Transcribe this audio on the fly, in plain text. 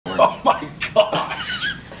Oh my gosh.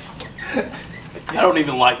 I don't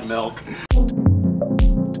even like milk.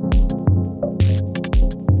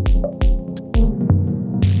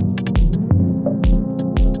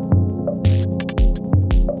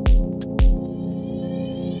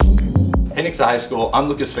 Hey Nixa High School, I'm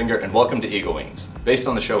Lucas Finger and welcome to Eagle Wings, based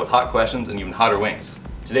on the show with hot questions and even hotter wings.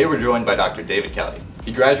 Today we're joined by Dr. David Kelly.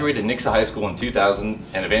 He graduated Nixa High School in 2000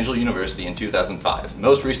 and Evangel University in 2005,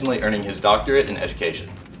 most recently earning his doctorate in education.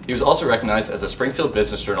 He was also recognized as a Springfield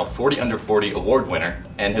Business Journal 40 Under 40 award winner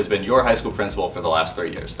and has been your high school principal for the last 3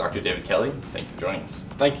 years. Dr. David Kelly, thank you for joining us.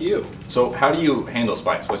 Thank you. So how do you handle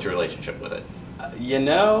spice? What's your relationship with it? I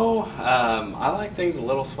like things a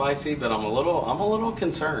little spicy, but I'm a little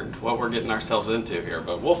concerned what we're getting ourselves into here,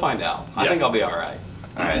 but we'll find out. I think I'll be all right.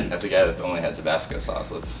 All right, as a guy that's only had Tabasco sauce,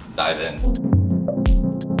 let's dive in.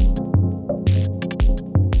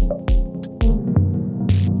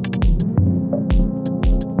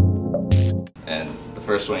 And the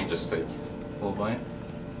first wing, just take a little bite.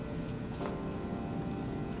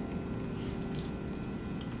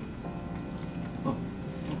 Oh,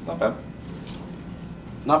 not bad.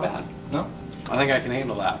 Not bad. No? I think I can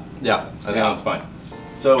handle that. Yeah, I think that's fine.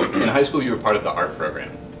 So in high school, you were part of the art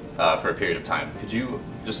program for a period of time. Could you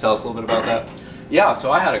just tell us a little bit about that? Yeah,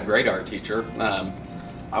 so I had a great art teacher.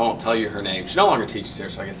 I won't tell you her name. She no longer teaches here,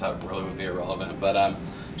 so I guess that really would be irrelevant. But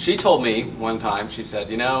she told me one time, she said,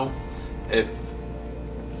 you know, if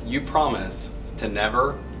you promise to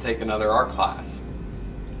never take another art class,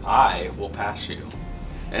 I will pass you.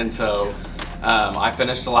 And so I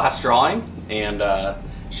finished the last drawing, and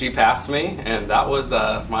she passed me, and that was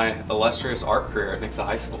my illustrious art career at Nixa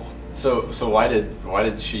High School. So why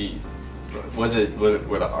did she? Was it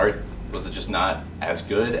just not as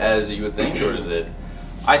good as you would think, or is it?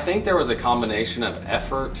 I think there was a combination of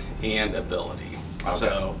effort and ability. Okay.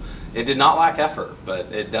 So it did not lack effort,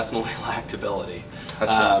 but it definitely lacked ability.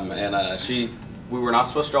 We were not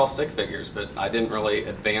supposed to draw stick figures, but I didn't really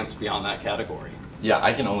advance beyond that category. Yeah,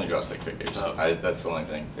 I can only draw stick figures. Oh. That's the only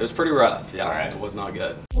thing. It was pretty rough. Yeah, all right. It was not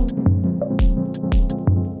good.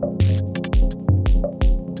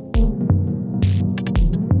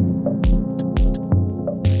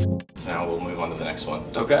 So now we'll move on to the next one.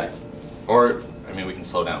 Okay. Or, I mean, we can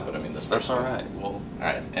slow down, but I mean this. That's all right. Well. All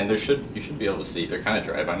right, and you should be able to see. They're kind of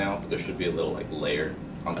dry by now, but there should be a little like layer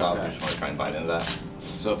on top. Okay. I just want to try and bite into that.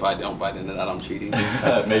 So if I don't bite into that, I'm cheating.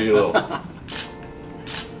 Maybe a little.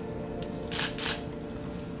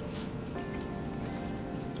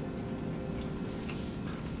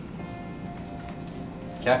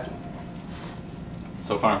 Okay.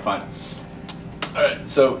 So far I'm fine. Alright,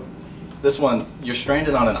 so this one, you're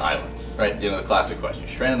stranded on an island, right? You know, the classic question.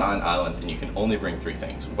 You're stranded on an island and you can only bring 3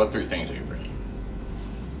 things. What 3 things are you bringing?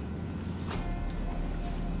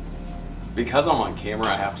 Because I'm on camera,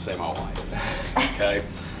 I have to say my wife. Okay?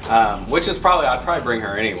 Which is I'd probably bring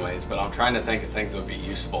her anyways, but I'm trying to think of things that would be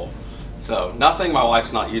useful. So, not saying my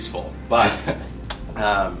wife's not useful, but,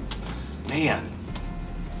 man,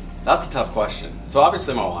 that's a tough question. So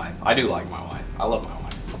obviously my wife. I do like my wife. I love my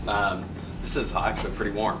wife. This is actually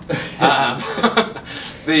pretty warm. Let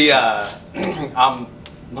me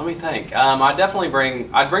think.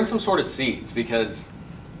 I'd bring some sort of seeds because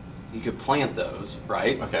you could plant those,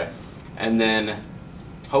 right? Okay. And then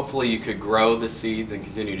hopefully you could grow the seeds and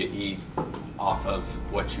continue to eat off of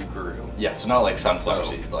what you grew. Yeah, so not like sunflower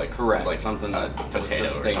seeds, like correct, like something that was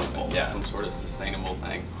sustainable. Yeah, some sort of sustainable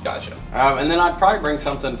thing. Gotcha. And then I'd probably bring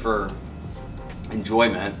something for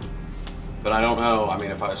enjoyment, but I don't know. I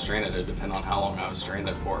mean, if I was stranded, it'd depend on how long I was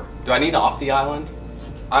stranded for. Do I need off the island?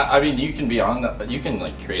 I mean, you can be you can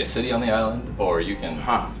like create a city on the island, or you can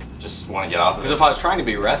just want to get off of it. Because if I was trying to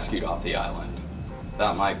be rescued off the island,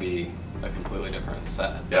 that might be a completely different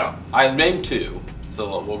set. Yeah. I've named 2,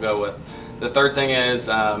 so we'll go with. The third thing is,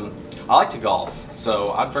 I like to golf,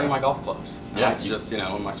 so I'd bring my golf clubs. Yeah. Just, in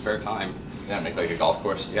my spare time. Yeah, make like a golf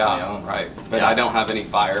course. Yeah, right. But I don't have any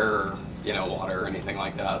fire or, water or anything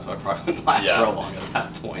like that, so I probably wouldn't last real long at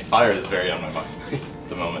that point. Fire is very on my mind at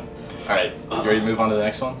the moment. All right, you ready to move on to the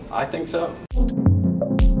next one? I think so.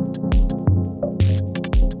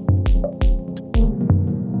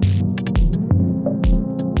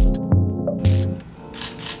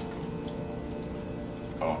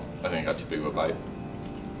 I think I got too big of a bite.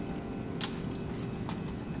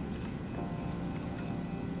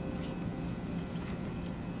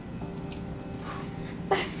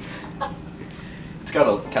 It's got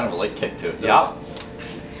a kind of a light kick to it. Yeah.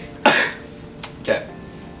 Okay.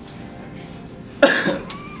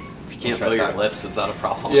 If you can't feel your lips, is that a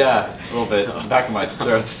problem? Yeah, a little bit. The back of my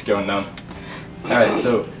throat's going numb. All right,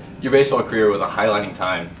 so your baseball career was a highlighting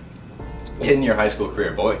time in your high school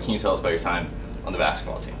career, but what can you tell us about your time on the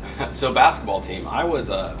basketball team? So basketball team, I was,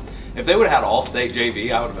 if they would have had all-state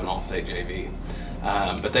JV, I would have been all-state JV.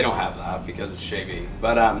 But they don't have that because it's JV.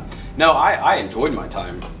 But no, I enjoyed my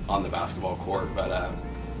time on the basketball court, but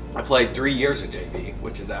I played 3 years of JV,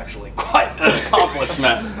 which is actually quite an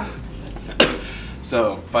accomplishment.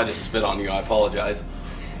 So if I just spit on you, I apologize.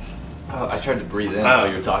 Oh, I tried to breathe in while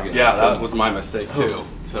you were talking. Yeah, that was my mistake too.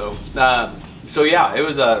 So yeah, it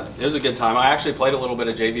was a good time. I actually played a little bit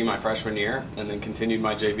of JV my freshman year, and then continued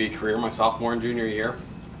my JV career my sophomore and junior year.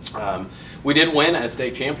 We did win a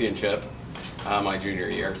state championship my junior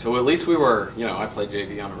year, so at least we were, I played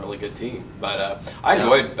JV on a really good team. But I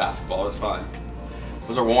enjoyed basketball. It was fun.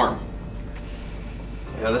 Those are warm.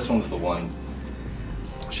 Yeah, this one's the one.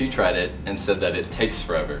 She tried it and said that it takes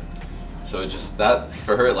forever. So it just, that,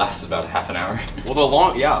 for her, it lasts about half an hour. Well, the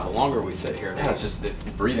longer we sit here, it's just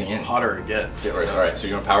breathing in. Hotter it gets. Yeah, all right, so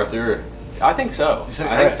you're gonna power through, or? I think so.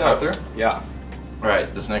 I think so. Power through? Yeah. All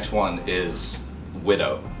right, this next one is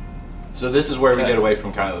widow. So this is where we get away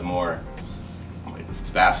from kind of the more, like it's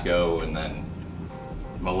Tabasco and then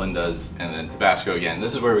Melinda's and then Tabasco again.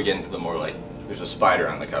 This is where we get into the more like, there's a spider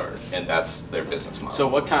on the cover, and that's their business model. So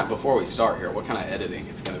before we start here, what kind of editing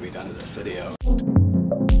is going to be done to this video?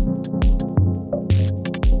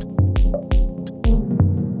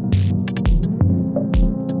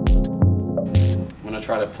 I'm going to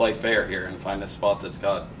try to play fair here and find a spot that's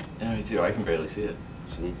got... Yeah, me too. I can barely see it.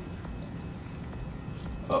 Some...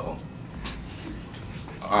 Uh-oh.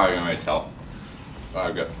 I can already tell.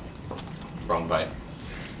 I've got wrong bite.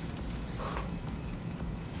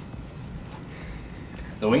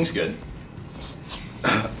 The wing's good.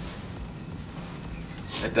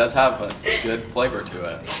 It does have a good flavor to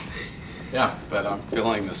it. Yeah. But I'm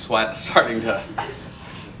feeling the sweat starting to...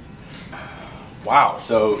 Wow.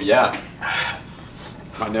 So, yeah.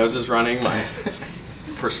 My nose is running, my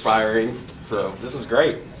perspiring, so this is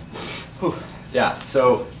great. Whew. Yeah,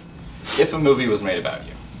 so if a movie was made about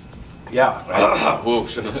you. Yeah. Right? Whoa,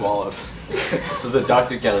 shouldn't have swallowed. So the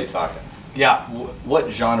Dr. Kelly saga. Yeah.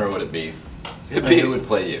 What genre would it be? Who would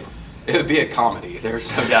play you? It would be a comedy. There's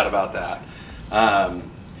no doubt about that.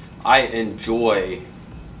 I enjoy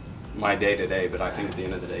my day-to-day, but I think at the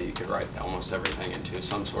end of the day, you could write almost everything into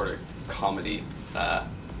some sort of comedy.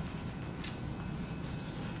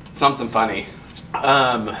 Something funny.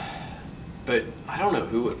 But I don't know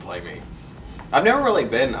who would play me. I've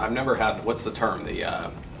never had, what's the term?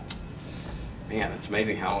 Man, it's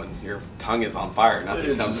amazing how when your tongue is on fire,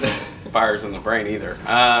 nothing fires in the brain either.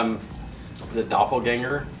 Is it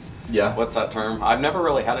doppelganger? Yeah. What's that term? I've never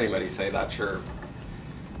really had anybody say that. Sure,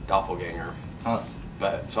 doppelganger. Huh.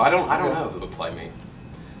 But so I don't know who would play me.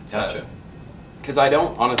 Gotcha. Because I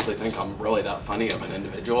don't honestly think I'm really that funny of an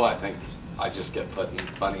individual. I think I just get put in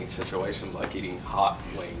funny situations like eating hot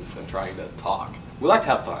wings and trying to talk. We like to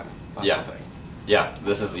have fun. That's the thing. Yeah,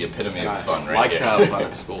 this is the epitome of fun, right? I like to have fun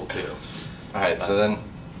at school too. All right, so then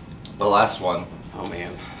the last one. Oh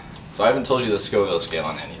man. So I haven't told you the Scoville scale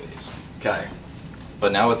on any of these. Okay.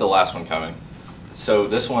 But now with the last one coming. So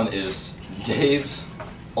this one is Dave's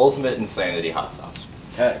Ultimate Insanity Hot Sauce.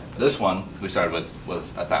 Okay. This one we started with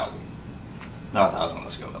was 1,000. Not 1,000 on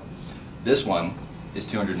the Scoville. This one is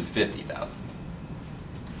 250,000.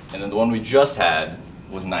 And then the one we just had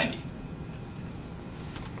was 90.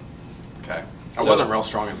 Okay. I wasn't real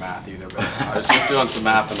strong in math either, but I was just doing some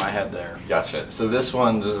math in my head there. Gotcha. So this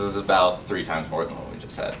is about 3 times more than what we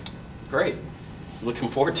just had. Great. Looking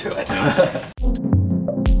forward to it.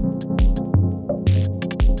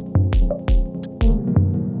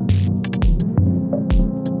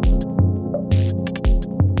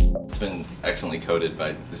 It's been excellently coated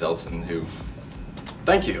by Zeltson, who...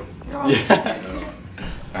 Thank you. Yeah.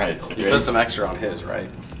 All right. You put some extra on his, right?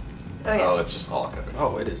 Oh, yeah. Oh, it's just all covered.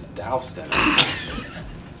 Oh, it is doused in it.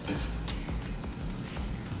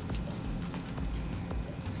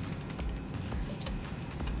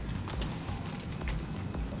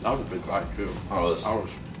 That was a big bite too. That was a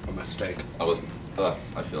mistake. I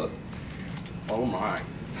feel it. Oh my.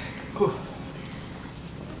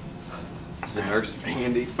 Is the nurse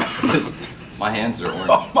handy? My hands are orange.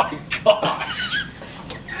 Oh my gosh.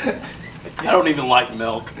 I don't even like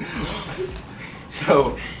milk.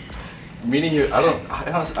 So, meeting you, I don't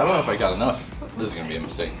know if I got enough. This is gonna be a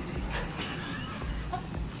mistake.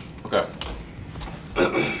 Okay.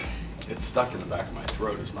 It's stuck in the back of my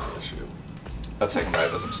throat is my issue. That second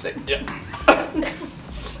bite was a mistake. Yeah.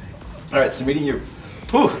 All right, so meeting your,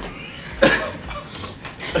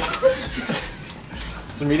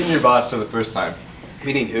 so meeting your boss for the first time.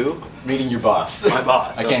 Meeting who? Meeting your boss. My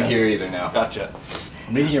boss. I can't hear either now. Gotcha.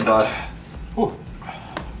 Meeting your boss.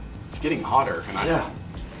 It's getting hotter. And Yeah.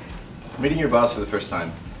 Meeting your boss for the first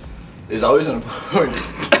time is always an important,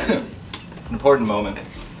 an important moment.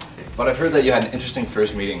 But I've heard that you had an interesting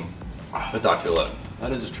first meeting with Dr. Lowe.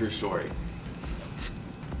 That is a true story.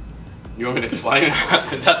 You want me to explain?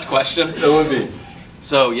 Is that the question? It would be.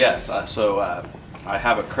 So yes, I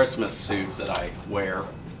have a Christmas suit that I wear,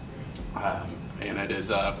 and it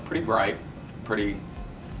is pretty bright, pretty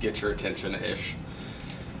get your attention-ish.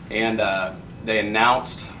 And they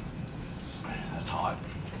announced, that's hot.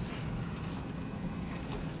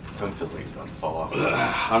 Tongue feels like it's about to fall off.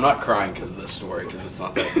 I'm not crying because of this story, because it's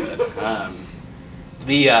not that good.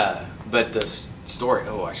 But this story,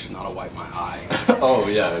 oh, I should not have wiped my eye. Oh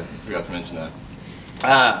yeah, I forgot to mention that.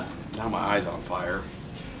 Now my eye's on fire.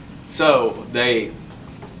 So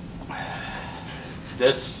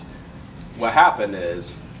what happened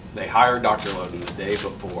is they hired Dr. Loden the day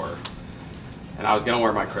before, and I was gonna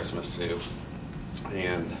wear my Christmas suit,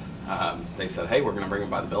 and they said, hey, we're gonna bring him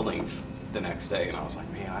by the buildings the next day, and I was like,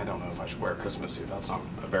 man, I don't know if I should wear a Christmas suit. That's not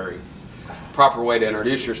a very proper way to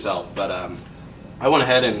introduce yourself, but I went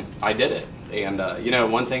ahead and I did it. And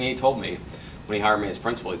one thing he told me when he hired me as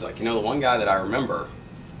principal, he's like, the one guy that I remember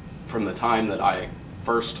from the time that I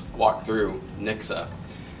first walked through Nixa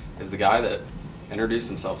is the guy that introduced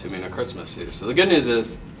himself to me in a Christmas suit. So the good news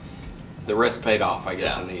is the risk paid off, I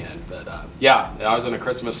guess, in the end. But yeah, I was in a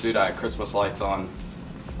Christmas suit. I had Christmas lights on,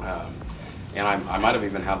 and I might have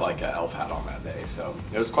even had like an elf hat on that day. So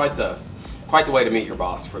it was quite the way to meet your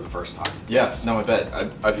boss for the first time. Yes, no, I bet.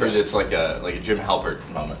 I've heard it's like a Jim Halpert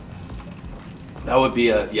moment. That would be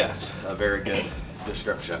a very good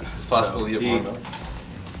description. It's possible to get more milk.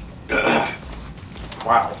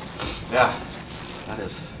 Wow. Yeah. That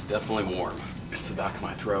is definitely warm. It's the back of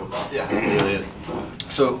my throat. Yeah, it really is.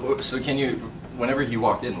 So can you, whenever he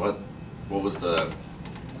walked in, what was the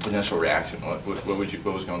initial reaction? What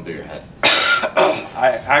was going through your head?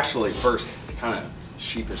 I actually first kind of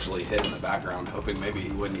sheepishly hid in the background, hoping maybe he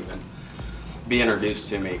wouldn't even be introduced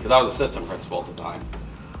to me, because I was assistant principal at the time.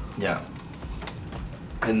 Yeah.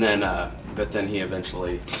 And then, but then he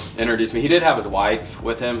eventually introduced me. He did have his wife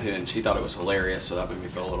with him, and she thought it was hilarious, so that made me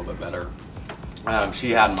feel a little bit better.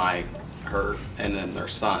 She had her, and then their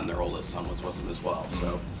son, their oldest son, was with him as well.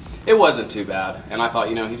 So it wasn't too bad. And I thought,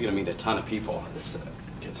 he's going to meet a ton of people. This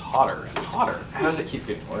gets hotter and hotter. How does it keep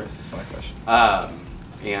getting worse? That's my question.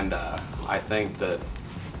 And I think that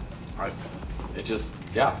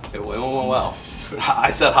it went well.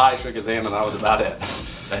 I said hi, shook his hand, and that was about it.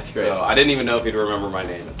 That's great. So I didn't even know if he'd remember my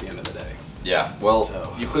name at the end of the day. Yeah,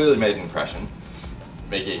 well, you clearly made an impression,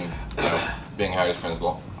 being hired as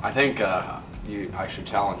principal. I think I should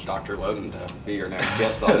challenge Dr. Loden to be your next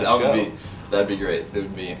guest on the show. That'd be great. It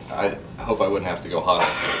would be. I hope I wouldn't have to go hotter.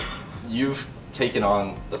 You've taken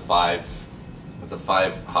on the five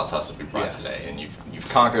hot sauces we brought today, and you've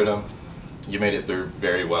conquered them. You made it through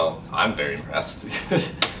very well. I'm very impressed.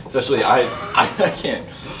 Especially I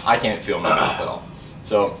can't feel my mouth at all.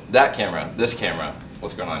 So this camera,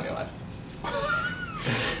 what's going on in your life?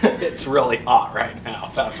 It's really hot right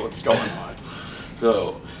now. That's what's going on.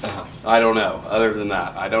 So I don't know. Other than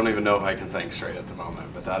that, I don't even know if I can think straight at the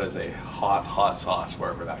moment. But that is a hot sauce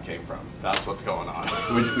wherever that came from. That's what's going on.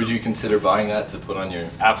 Would you consider buying that to put on your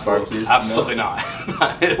barbecues? Absolutely not.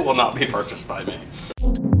 It will not be purchased by me.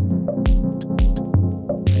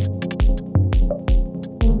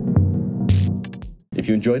 If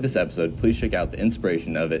you enjoyed this episode, please check out the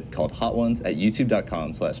inspiration of it called Hot Ones at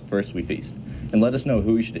youtube.com/firstwefeast and let us know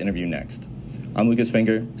who we should interview next. I'm Lucas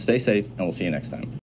Finger. Stay safe, and we'll see you next time.